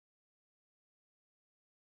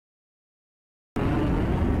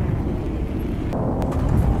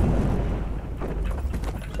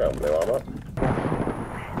on blue armor.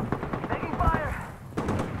 Taking fire.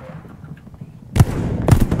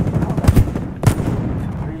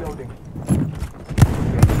 Reloading.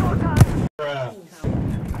 It's your time.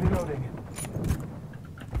 Reloading.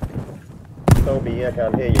 Toby, I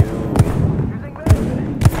can't hear you. Using mid.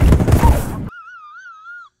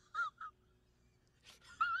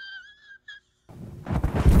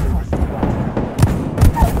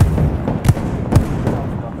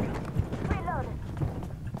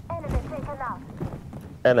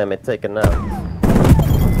 Enemy taken out.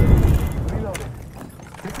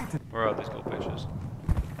 Where are these gold bitches?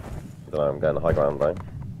 I don't know, I'm going to high ground though.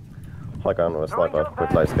 High ground with a sniper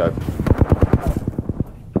with low scope.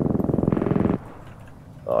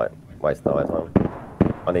 Alright, waste no time.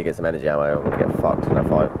 I need to get some energy ammo, I'm gonna get fucked in a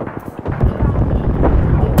fight.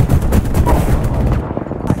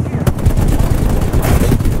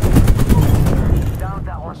 Down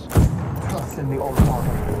that one. Trust in the old father.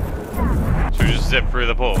 Should we just zip through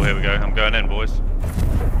the portal? Here we go. I'm going in, boys.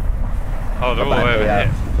 Oh, they're all the way over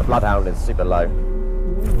here. The bloodhound is super low.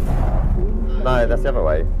 No, that's the other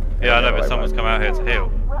way. Yeah, I know, but someone's come out here to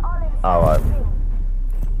heal. Oh, right.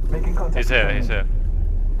 Making contact. He's here, he's here.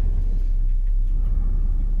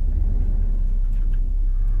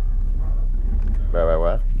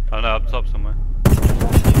 Where? Oh no, up top somewhere.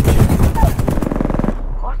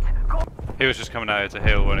 What? Go. He was just coming out here to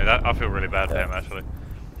heal, wasn't he? I feel really bad for him, actually.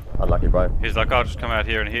 Unlucky, bro. He's like, I'll just come out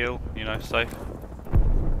here and heal, you know, safe.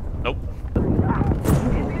 Nope.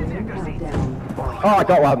 Oh, I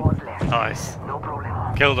got one! Nice. No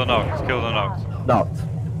problem. Killed or knocked, killed or knocked. Knocked.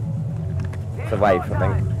 It's a wave, I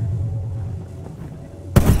think.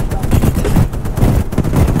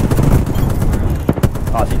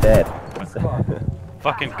 Oh, she's dead.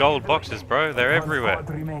 Fucking gold boxes, bro, they're everywhere. Ting.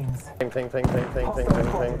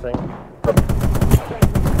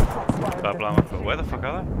 Blah, blah, blah. Where the fuck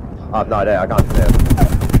are they? I have no idea, I can't see it.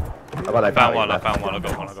 I Found one, I got one.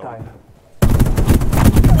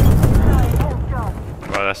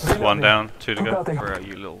 Right, that's one down, two to go. Where are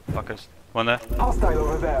you little fuckers? One there. Hostile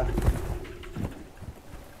over there.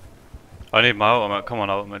 I need my ultimate, come on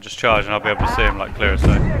ultimate, just charge and I'll be able to see him like clear as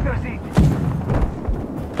day.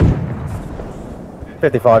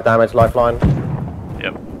 55 damage, lifeline.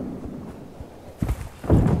 Yep.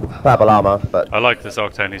 Purple armor, but... I like this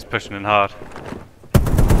Octane, he's pushing in hard.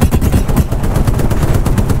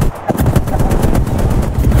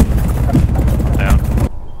 Down.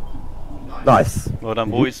 Nice. Well done,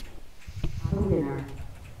 boys.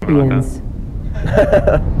 Wins.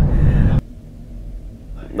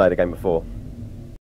 No, the game before.